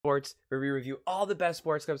Sports, where we review all the best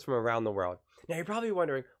sports clips from around the world. Now you're probably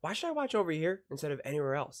wondering, why should I watch over here instead of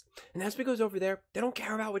anywhere else? And that's because over there, they don't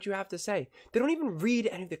care about what you have to say. They don't even read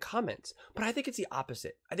any of the comments. But I think it's the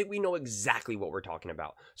opposite. I think we know exactly what we're talking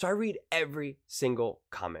about. So I read every single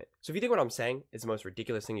comment. So if you think what I'm saying is the most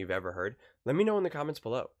ridiculous thing you've ever heard, let me know in the comments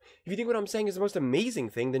below. If you think what I'm saying is the most amazing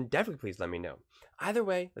thing, then definitely please let me know. Either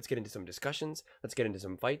way, let's get into some discussions, let's get into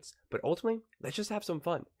some fights, but ultimately, let's just have some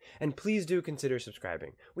fun. And please do consider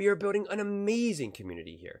subscribing. We are building an amazing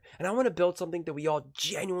community here, and I want to build something that we all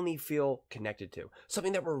genuinely feel connected to,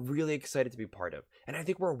 something that we're really excited to be part of, and I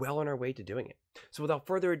think we're well on our way to doing it. So without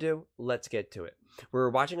further ado, let's get to it. We're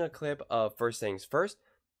watching a clip of First Things First,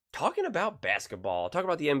 talking about basketball, talking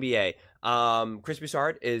about the NBA. Chris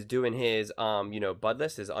Broussard is doing his, Bud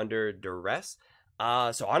list, is under duress.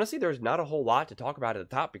 So honestly, there's not a whole lot to talk about at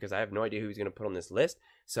the top because I have no idea who he's going to put on this list.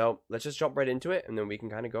 So let's just jump right into it, and then we can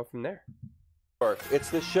kind of go from there.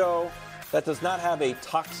 It's the show that does not have a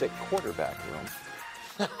toxic quarterback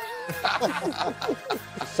room.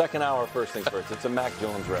 Second hour, First Things First. It's a Mac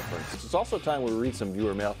Jones reference. It's also time we read some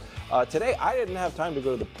viewer mail. Today, I didn't have time to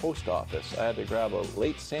go to the post office. I had to grab a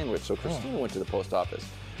late sandwich, so Christina went to the post office.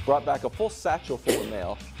 Brought back a full satchel full of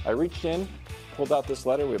mail. I reached in, pulled out this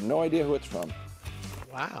letter. We have no idea who it's from.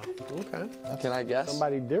 Wow. Okay. Can I guess?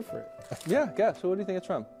 Somebody different. Yeah, guess. Who do you think it's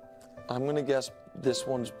from? I'm going to guess this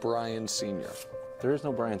one's Brian Sr. There is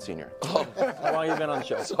no Brian Sr. Oh. How long have you been on the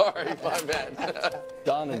show? Sorry, my bad.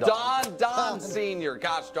 Don Sr.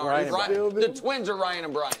 Gosh darn it. The twins are Ryan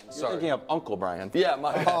and Brian. Sorry. You're thinking of Uncle Brian. Yeah,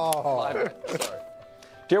 my bad. My bad. Sorry.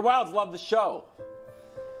 Dear Wilds, love the show.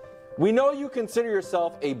 We know you consider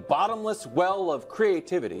yourself a bottomless well of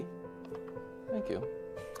creativity. Thank you.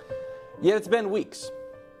 Yet it's been weeks,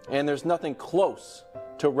 and there's nothing close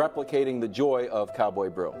to replicating the joy of Cowboy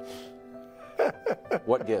Brew.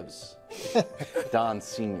 What gives? Don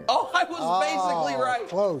Sr. Oh, I was basically right.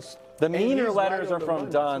 Close. The meaner right letters are the from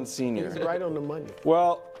money. Don Sr. He's right on the money.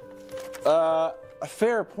 Well, a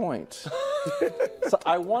fair point. So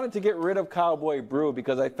I wanted to get rid of Cowboy Brew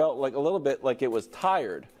because I felt like a little bit like it was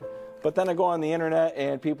tired. But then I go on the internet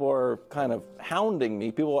and people are kind of hounding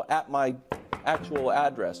me. People at my actual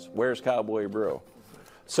address. Where's Cowboy Brew?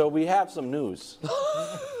 So we have some news.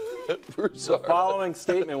 The following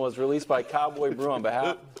statement was released by Cowboy Brew on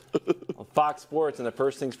behalf of Fox Sports and the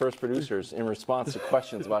First Things First producers in response to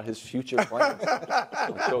questions about his future plans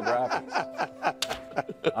with show graphics.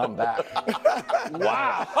 I'm back.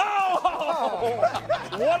 Wow. Oh,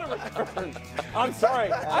 what a return. I'm sorry.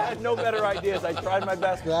 I had no better ideas. I tried my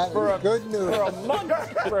best for good news. For a month.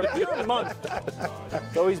 For a pure month.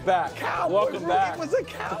 So he's back. Welcome back. It was a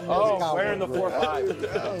Cowboy. Oh, wearing the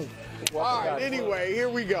 4-5. All right, anyway, here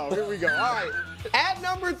we go. All right, at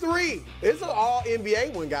number 3, this is an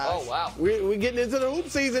all-NBA one, guys. Oh, wow. We're getting into the hoop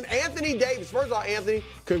season. Anthony Davis. First of all, Anthony,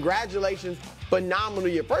 congratulations. Phenomenal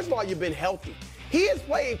year. First of all, you've been healthy. He has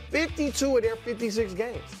played 52 of their 56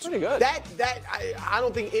 games. Pretty good. I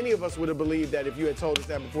don't think any of us would have believed that if you had told us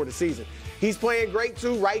that before the season. He's playing great,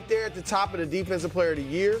 too, right there at the top of the Defensive Player of the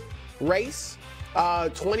Year race.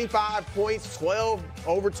 25 points,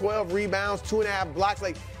 over 12 rebounds, 2.5 blocks.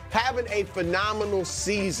 Like, having a phenomenal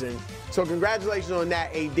season. So congratulations on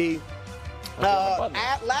that, AD.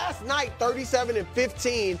 At last night,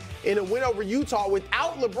 37-15 in a win over Utah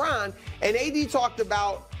without LeBron. And AD talked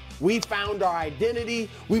about, we found our identity,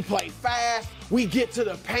 we play fast, we get to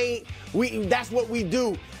the paint, that's what we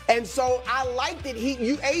do. And so I like that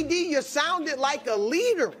AD, you sounded like a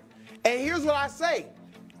leader. And here's what I say.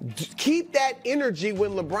 Keep that energy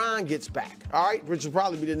when LeBron gets back, all right? Which will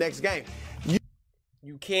probably be the next game.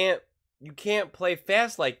 You can't play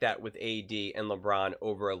fast like that with AD and LeBron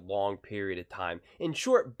over a long period of time. In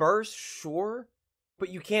short bursts, sure, but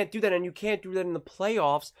you can't do that, and you can't do that in the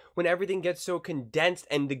playoffs when everything gets so condensed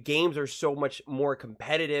and the games are so much more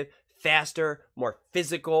competitive, faster, more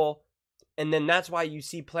physical. And then that's why you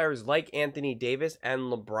see players like Anthony Davis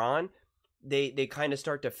and LeBron, they kind of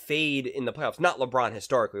start to fade in the playoffs. Not LeBron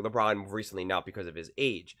historically, LeBron recently not because of his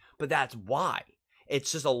age, but that's why.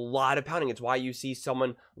 It's just a lot of pounding. It's why you see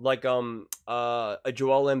someone like a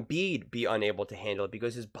Joel Embiid be unable to handle it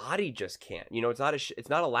because his body just can't. You know, it's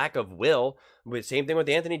not a lack of will. Same thing with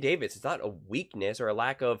Anthony Davis. It's not a weakness or a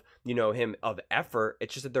lack of, of effort.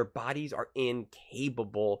 It's just that their bodies are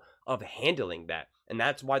incapable of handling that. And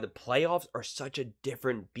that's why the playoffs are such a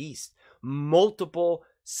different beast. Multiple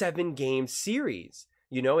 7-game series.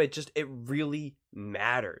 It really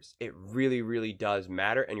matters. It really, really does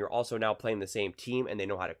matter. And you're also now playing the same team, and they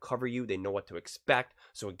know how to cover you. They know what to expect.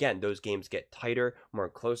 So again, those games get tighter, more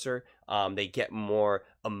closer. They get more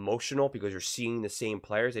emotional because you're seeing the same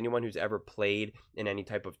players. Anyone who's ever played in any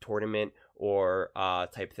type of tournament or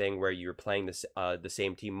type thing where you're playing the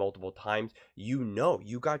same team multiple times, you know,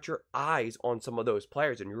 you got your eyes on some of those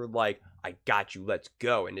players, and you're like, I got you, let's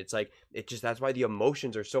go. And it's like, that's why the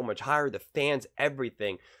emotions are so much higher, the fans,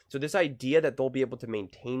 everything. So this idea that they'll be able to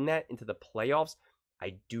maintain that into the playoffs,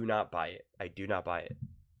 I do not buy it. I do not buy it.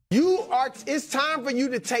 It's time for you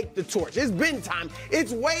to take the torch. It's been time.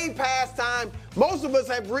 It's way past time. Most of us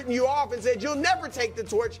have written you off and said you'll never take the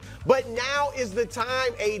torch, but now is the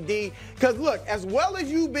time, AD. Because look, as well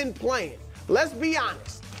as you've been playing, let's be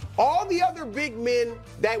honest, all the other big men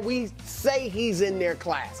that we say he's in their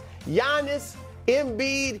class, Giannis,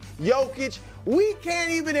 Embiid, Jokic, we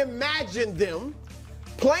can't even imagine them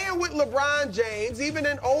playing with LeBron James, even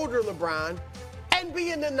an older LeBron, and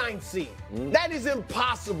be in the 9th seed. That is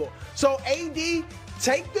impossible. So, AD,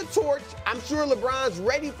 take the torch. I'm sure LeBron's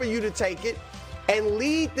ready for you to take it and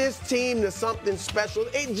lead this team to something special.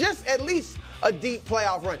 Just at least a deep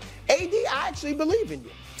playoff run. AD, I actually believe in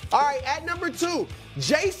you. All right, at number 2,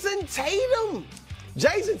 Jason Tatum.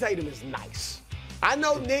 Jason Tatum is nice. I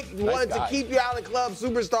know Nick wanted to keep you out of club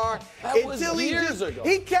superstar until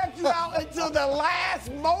he kept you out until the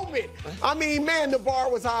last moment. I mean, man, the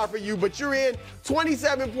bar was high for you, but you're in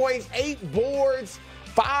 27 points, 8 boards,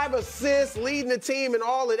 5 assists, leading the team and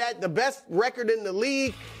all of that, the best record in the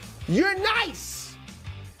league. You're nice,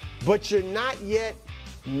 but you're not yet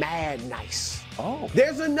mad nice. Oh.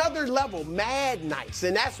 There's another level, mad nice,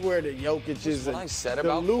 and that's where the Jokic is. What I said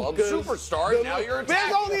about club superstar, now you're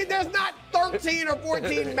attacking. There's not 13 or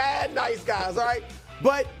 14 mad nice guys, all right?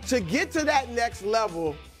 But to get to that next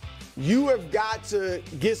level, you have got to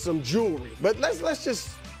get some jewelry. But let's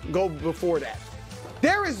just go before that.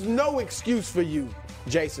 There is no excuse for you,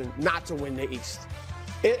 Jason, not to win the East.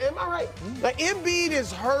 Am I right? Like, Embiid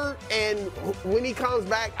is hurt, and when he comes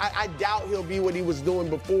back, I doubt he'll be what he was doing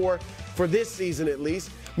before, for this season at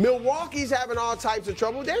least. Milwaukee's having all types of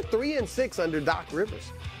trouble. They're 3-6 under Doc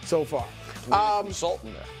Rivers so far.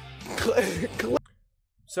 Consultant there.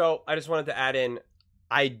 So I just wanted to add in,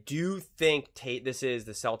 I do think this is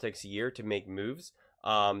the Celtics' year to make moves.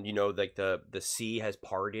 You know, like the sea has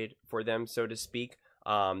parted for them, so to speak.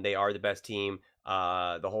 They are the best team.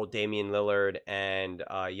 The whole Damian Lillard and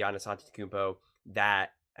Giannis Antetokounmpo,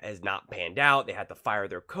 that has not panned out. They had to fire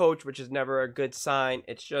their coach, which is never a good sign.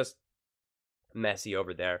 It's just messy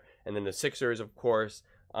over there. And then the Sixers, of course,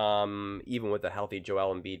 even with a healthy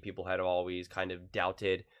Joel Embiid, people had always kind of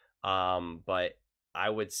doubted. But I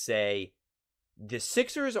would say the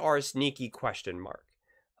Sixers are a sneaky question mark.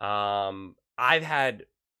 I've had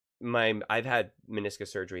meniscus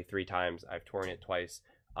surgery 3 times. I've torn it twice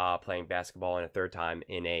playing basketball, and a 3rd time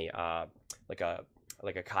in a like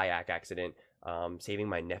a kayak accident, saving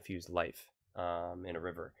my nephew's life in a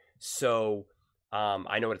river. So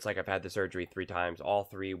I know what it's like. I've had the surgery 3 times. All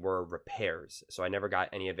 3 were repairs. So I never got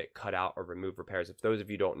any of it cut out or removed repairs. If those of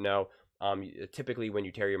you don't know, typically when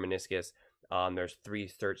you tear your meniscus, there's 3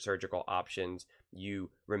 surgical options. You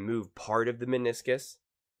remove part of the meniscus.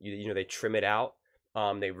 You know, they trim it out.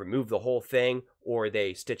 They remove the whole thing, or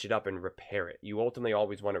they stitch it up and repair it. You ultimately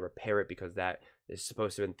always want to repair it because that is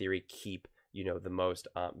supposed to, in theory, keep, you know,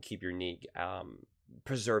 keep your knee,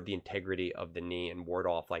 preserve the integrity of the knee and ward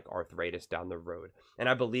off like arthritis down the road. And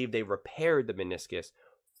I believe they repaired the meniscus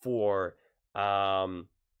for Joel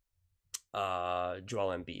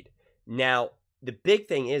Embiid. Now, the big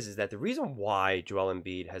thing is that the reason why Joel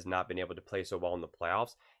Embiid has not been able to play so well in the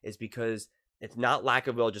playoffs is because it's not lack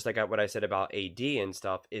of will, just like what I said about AD and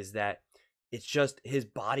stuff, is that it's just his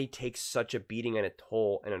body takes such a beating and a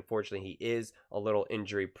toll, and unfortunately he is a little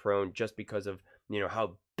injury prone just because of, you know,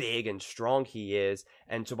 how big and strong he is.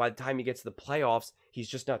 And so by the time he gets to the playoffs, he's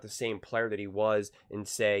just not the same player that he was in,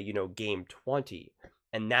 say, you know, game 20.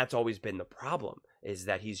 And that's always been the problem, is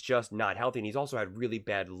that he's just not healthy. And he's also had really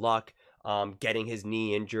bad luck getting his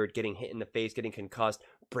knee injured, getting hit in the face, getting concussed,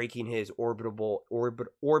 breaking his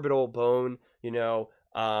orbital bone, you know,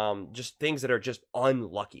 just things that are just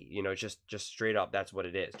unlucky, you know, just straight up. That's what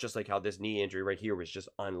it is. Just like how this knee injury right here was just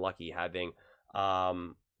unlucky, having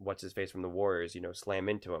what's his face from the Warriors, you know, slam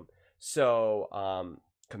into him. So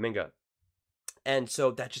Kuminga. And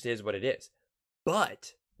so that just is what it is.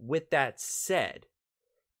 But with that said,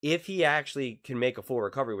 if he actually can make a full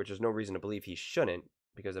recovery, which there's no reason to believe he shouldn't,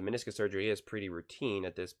 because a meniscus surgery is pretty routine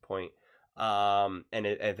at this point. And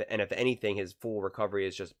if anything, his full recovery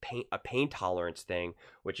is just a pain tolerance thing,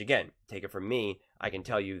 which again, take it from me, I can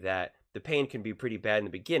tell you that the pain can be pretty bad in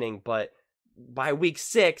the beginning, but by week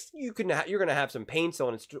 6, you're going to have some pain still,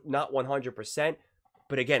 and it's not 100%.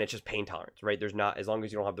 But again, it's just pain tolerance, right? There's not, as long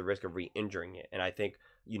as you don't have the risk of re-injuring it. And I think,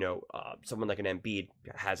 someone like an Embiid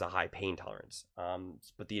has a high pain tolerance.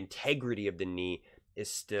 But the integrity of the knee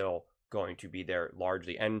is still going to be there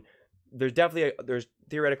largely. And there's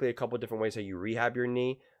theoretically a couple of different ways how you rehab your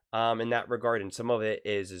knee in that regard. And some of it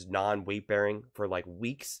is non-weight bearing for like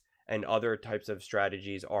weeks. And other types of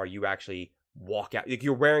strategies are you actually walk out, like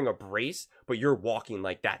you're wearing a brace, but you're walking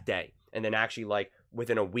like that day. And then actually like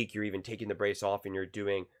within a week, you're even taking the brace off and you're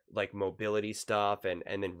doing like mobility stuff and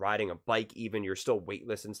then riding a bike, even you're still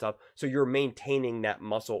weightless and stuff. So you're maintaining that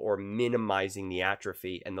muscle or minimizing the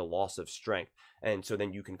atrophy and the loss of strength. And so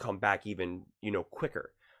then you can come back even,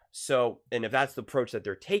 quicker. So, and if that's the approach that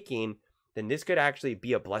they're taking, then this could actually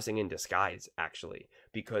be a blessing in disguise, actually,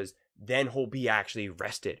 because then he'll be actually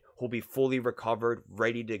rested. He'll be fully recovered,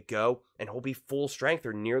 ready to go, and he'll be full strength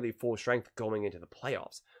or nearly full strength going into the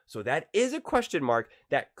playoffs. So that is a question mark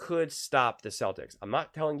that could stop the Celtics. I'm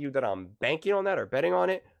not telling you that I'm banking on that or betting on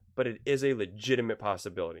it, but it is a legitimate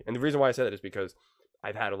possibility. And the reason why I say that is because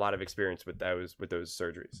I've had a lot of experience with those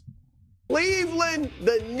surgeries. Cleveland,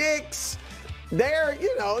 the Knicks, they're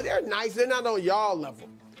nice. They're not on y'all level.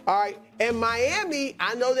 All right. And Miami,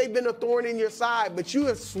 I know they've been a thorn in your side, but you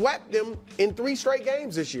have swept them in 3 straight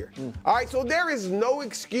games this year. All right. So there is no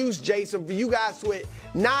excuse, Jason, for you guys to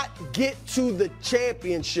not get to the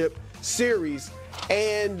championship series.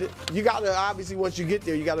 And you got to, obviously, once you get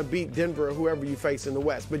there, you got to beat Denver or whoever you face in the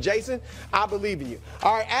West. But, Jason, I believe in you.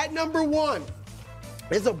 All right. At number 1,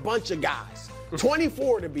 there's a bunch of guys.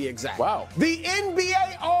 24 to be exact. Wow. The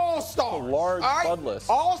NBA All-Stars. Large bud list.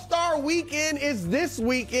 All-Star weekend is this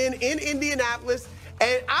weekend in Indianapolis.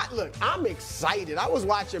 And I'm excited. I was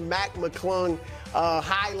watching Mac McClung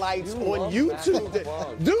highlights on YouTube.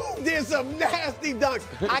 Dude did some nasty dunks.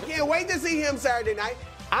 I can't wait to see him Saturday night.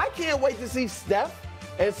 I can't wait to see Steph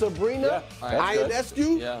and Sabrina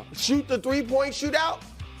Ionescu shoot the 3-point shootout.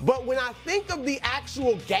 But when I think of the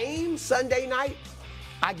actual game Sunday night,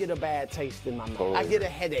 I get a bad taste in my mouth. Totally. I get a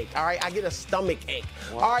headache, all right? I get a stomach ache,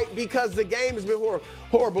 all right? Because the game has been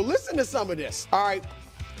horrible. Listen to some of this, all right?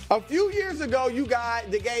 A few years ago,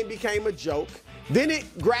 the game became a joke. Then it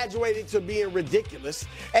graduated to being ridiculous.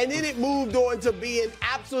 And then it moved on to being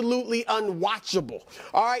absolutely unwatchable,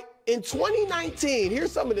 all right? In 2019,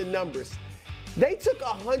 here's some of the numbers. They took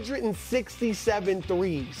 167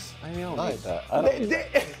 threes. I don't like that.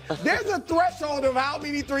 There's a threshold of how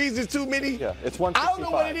many threes is too many. Yeah, it's 165. I don't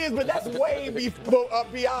know what it is, but that's way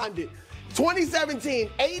beyond it. 2017,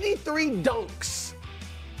 83 dunks.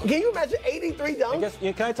 Can you imagine 83 dunks?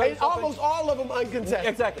 Can I tell you something? Almost all of them uncontested.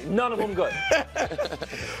 Exactly. None of them good.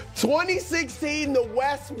 2016, the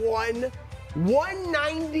West won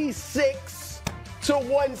 196 to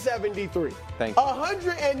 173. Thank you.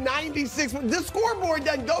 196. The scoreboard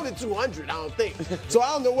doesn't go to 200, I don't think. So I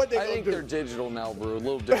don't know what they're going to do. I think they're digital now, Brew. A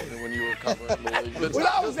little different than when you were covering the league. When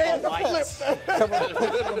I was there, the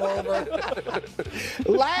flip.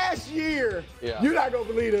 Last year, you're not going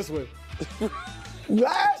to believe this one.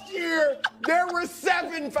 Last year, there were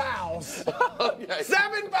 7 fouls. Okay.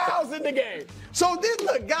 7 fouls in the game. So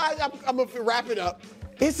look, guys, I'm going to wrap it up.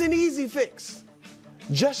 It's an easy fix.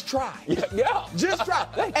 Just try. Yeah. Just try.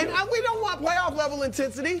 And we don't want playoff level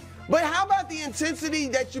intensity, but how about the intensity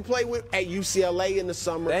that you play with at UCLA in the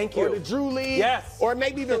summer? Thank you. Or the Drew League. Yes. Or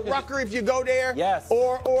maybe even Rucker if you go there. Yes.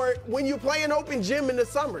 Or when you play an open gym in the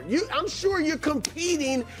summer. I'm sure you're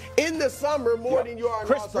competing in the summer more than you are in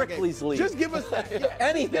Chris All-Star Brickley's game. league. Just give us that. Yeah.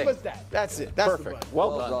 Anything. Give us that. That's it. That's Perfect. the bud.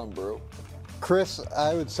 Well done, Brew. Chris,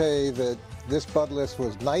 I would say that this bud list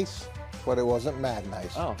was nice, but it wasn't mad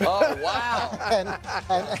nice. Oh. Oh, wow. And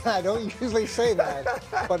I don't usually say that,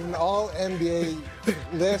 but an all-NBA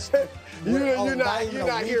list. You're not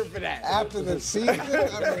here for that. After the season,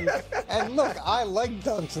 and look, I like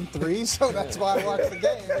dunks and threes, so that's why I watch the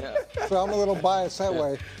game. Yeah. So I'm a little biased that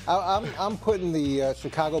way. I'm putting the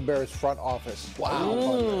Chicago Bears front office.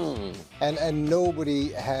 Wow. And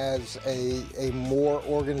nobody has a more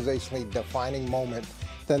organizationally defining moment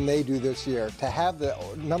than they do this year. To have the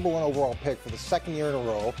 #1 overall pick for the 2nd year in a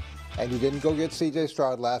row, and you didn't go get C.J.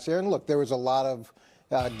 Stroud last year. And look, there was a lot of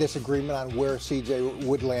disagreement on where C.J.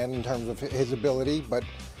 would land in terms of his ability, but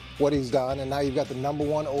what he's done, and now you've got the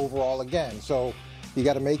 #1 overall again. So you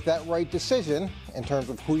got to make that right decision in terms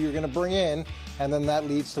of who you're going to bring in, and then that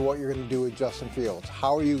leads to what you're going to do with Justin Fields.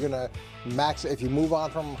 How are you going to if you move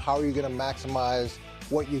on from him, how are you going to maximize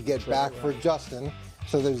what you get back for Justin?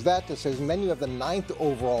 So there's that decision. Then you have the 9th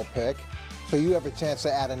overall pick. So you have a chance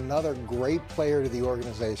to add another great player to the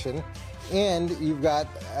organization And you've got,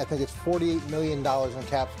 I think it's $48 million in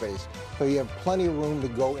cap space. So you have plenty of room to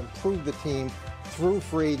go improve the team through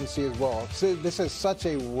free agency as well. So this is such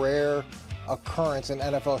a rare occurrence in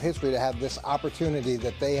NFL history to have this opportunity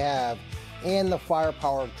that they have and the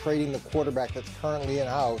firepower of trading the quarterback that's currently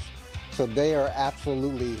in-house. So they are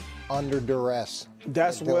absolutely under duress.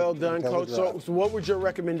 That's well done, Coach. So what would your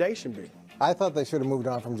recommendation be? I thought they should have moved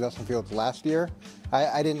on from Justin Fields last year.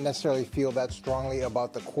 I didn't necessarily feel that strongly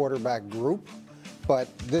about the quarterback group,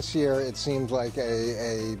 but this year it seems like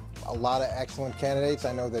a lot of excellent candidates.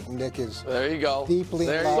 I know that Nick is deeply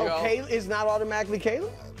involved. So Caleb is not automatically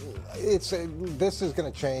Caleb? This is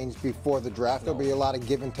going to change before the draft. There'll be a lot of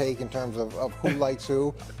give and take in terms of who likes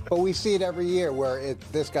who, but we see it every year where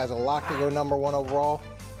this guy's a lock to go number 1 overall.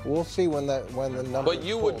 We'll see when the number. But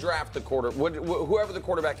you would draft the whoever the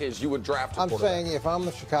quarterback is, you would draft. I'm saying if I'm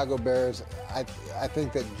the Chicago Bears, I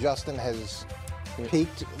think that Justin has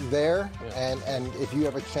peaked there, and if you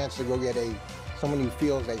have a chance to go get someone who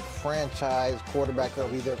feels a franchise quarterback that'll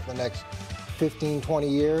be there for the next 15, 20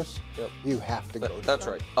 years, you have to go. That's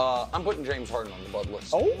right. I'm putting James Harden on the Bud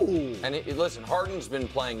list. Oh. And listen, Harden's been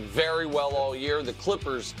playing very well all year. The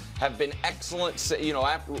Clippers have been excellent. You know,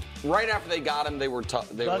 right after they got him, they were tough.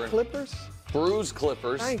 The Clippers? Bruise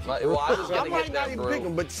Clippers. Thank you. Well, I was going to get not there, even Brew. pick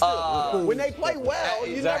them, but still, when they play well,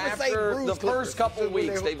 you never say After Bruise the Clippers. first couple of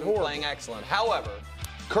weeks, they've been playing excellent. However,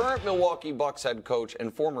 current Milwaukee Bucks head coach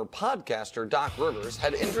and former podcaster Doc Rivers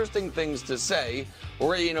had interesting things to say,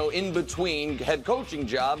 in between head coaching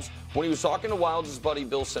jobs, when he was talking to Wilds' buddy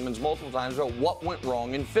Bill Simmons multiple times about what went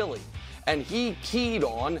wrong in Philly. And he keyed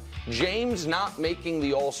on James not making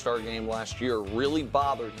the All-Star game last year really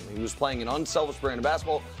bothered him. He was playing an unselfish brand of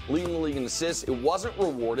basketball, leading the league in assists. It wasn't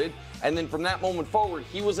rewarded. And then from that moment forward,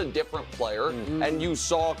 he was a different player. And you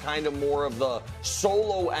saw kind of more of the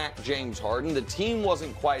solo act James Harden. The team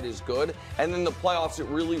wasn't quite as good. And then the playoffs, it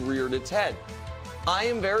really reared its head. I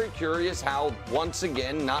am very curious how, once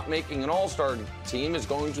again, not making an all-star team is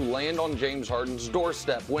going to land on James Harden's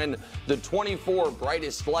doorstep when the 24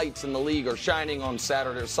 brightest lights in the league are shining on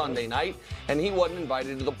Saturday or Sunday night, and he wasn't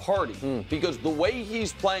invited to the party. Because the way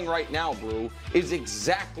he's playing right now, Brew, is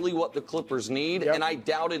exactly what the Clippers need, and I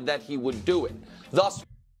doubted that he would do it.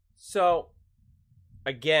 So,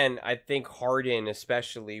 again, I think Harden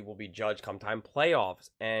especially will be judged come time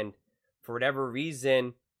playoffs, and for whatever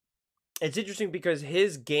reason, it's interesting because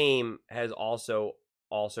his game has also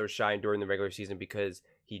shined during the regular season because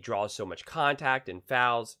he draws so much contact and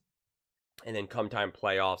fouls, and then come time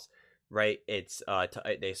playoffs, right? It's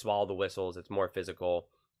they swallow the whistles. It's more physical,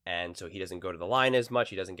 and so he doesn't go to the line as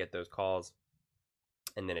much. He doesn't get those calls,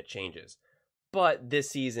 and then it changes. But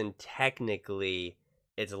this season, technically,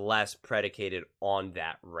 it's less predicated on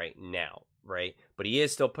that right now, right? But he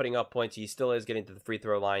is still putting up points. He still is getting to the free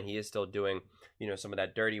throw line. He is still doing, some of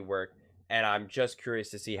that dirty work. And I'm just curious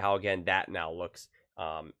to see how, again, that now looks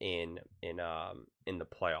in the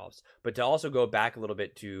playoffs. But to also go back a little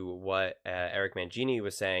bit to what Eric Mangini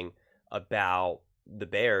was saying about the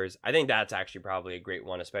Bears, I think that's actually probably a great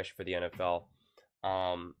one, especially for the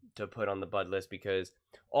NFL, to put on the Bud list, because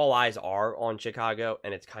all eyes are on Chicago,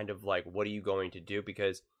 and it's kind of like, what are you going to do?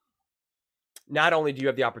 Because not only do you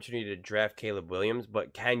have the opportunity to draft Caleb Williams,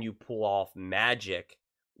 but can you pull off magic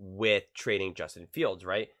with trading Justin Fields,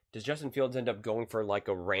 right? Does Justin Fields end up going for like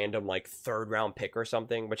a random third round pick or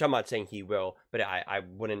something? Which I'm not saying he will, but I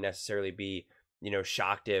wouldn't necessarily be,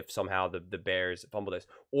 shocked if somehow the Bears fumble this.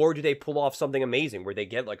 Or do they pull off something amazing where they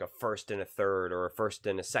get like a first and a third or a first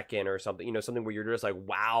and a second or something, something where you're just like,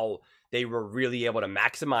 wow, they were really able to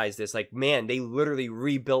maximize this. Like, man, they literally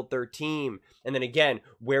rebuilt their team. And then again,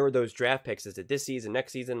 where are those draft picks? Is it this season,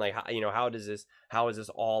 next season? Like, how is this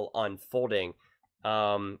all unfolding?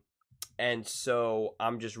 And so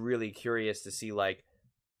I'm just really curious to see, do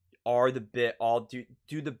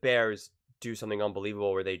the Bears do something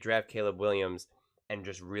unbelievable where they draft Caleb Williams and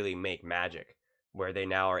just really make magic, where they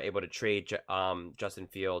now are able to trade Justin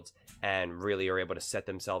Fields and really are able to set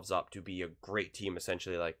themselves up to be a great team,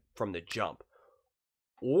 essentially, from the jump?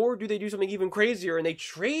 Or do they do something even crazier and they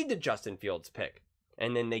trade the Justin Fields pick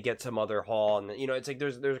and then they get some other haul? And, it's like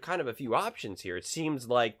there's kind of a few options here. It seems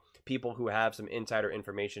like people who have some insider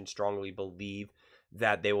information strongly believe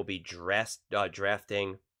that they will be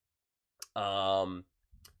drafting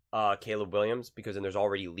Caleb Williams, because then there's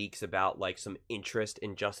already leaks about some interest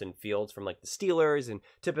in Justin Fields from the Steelers, and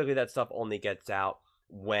typically that stuff only gets out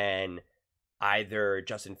when either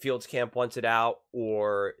Justin Fields camp wants it out,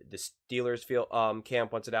 or the Steelers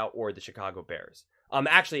camp wants it out, or the Chicago Bears.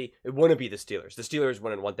 Actually, it wouldn't be the Steelers. The Steelers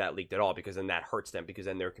wouldn't want that leaked at all, because then that hurts them, because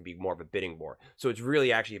then there can be more of a bidding war. So it's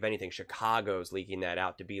really actually, if anything, Chicago's leaking that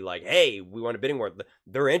out to be like, hey, we want a bidding war.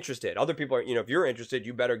 They're interested. Other people are, if you're interested,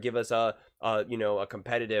 you better give us a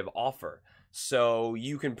competitive offer. So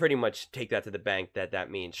you can pretty much take that to the bank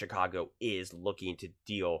that means Chicago is looking to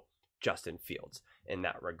deal Justin Fields in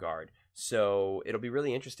that regard. So it'll be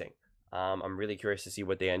really interesting. I'm really curious to see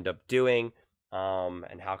what they end up doing.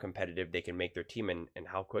 And how competitive they can make their team and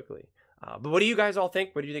how quickly. But what do you guys all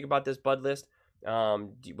think? What do you think about this Bud list?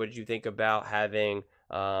 What did you think about having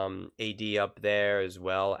AD up there, as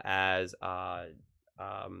well as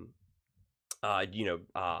can't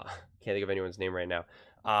think of anyone's name right now.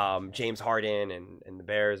 James Harden and the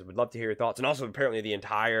Bears. Would love to hear your thoughts, and also apparently the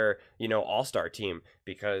entire All-Star team,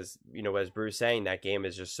 because as Bruce saying, that game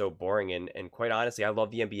is just so boring. And quite honestly, I love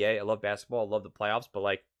the NBA, I love basketball, I love the playoffs, but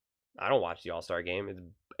like, I don't watch the All-Star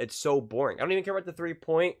game. It's so boring. I don't even care about the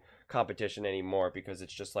 3-point competition anymore, because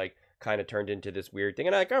it's just like kind of turned into this weird thing.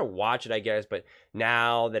 And I gotta watch it, I guess, but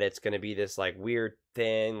now that it's gonna be this like weird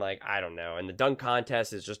thing, like I don't know. And the dunk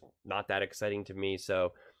contest is just not that exciting to me.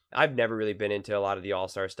 So I've never really been into a lot of the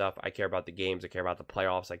All-Star stuff. I care about the games. I care about the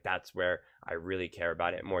playoffs. Like that's where I really care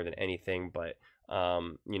about it more than anything. But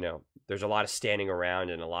there's a lot of standing around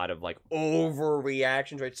and a lot of like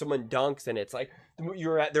overreactions, right? Someone dunks and it's like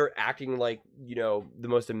they're acting like the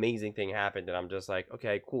most amazing thing happened, and I'm just like,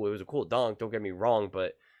 okay, cool, it was a cool dunk, don't get me wrong,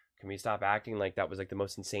 but can we stop acting like that was like the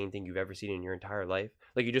most insane thing you've ever seen in your entire life?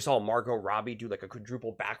 Like you just saw Margot Robbie do like a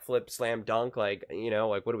quadruple backflip slam dunk, like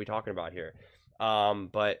like what are we talking about here?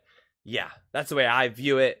 But yeah, that's the way I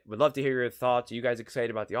view it. Would love to hear your thoughts. Are you guys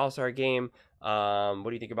excited about the All-Star game? What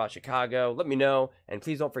do you think about Chicago? Let me know. And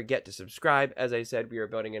please don't forget to subscribe. As I said, we are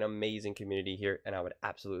building an amazing community here, and I would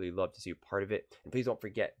absolutely love to see you part of it. And please don't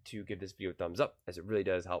forget to give this video a thumbs up, as it really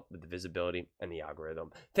does help with the visibility and the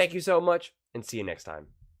algorithm. Thank you so much, and see you next time.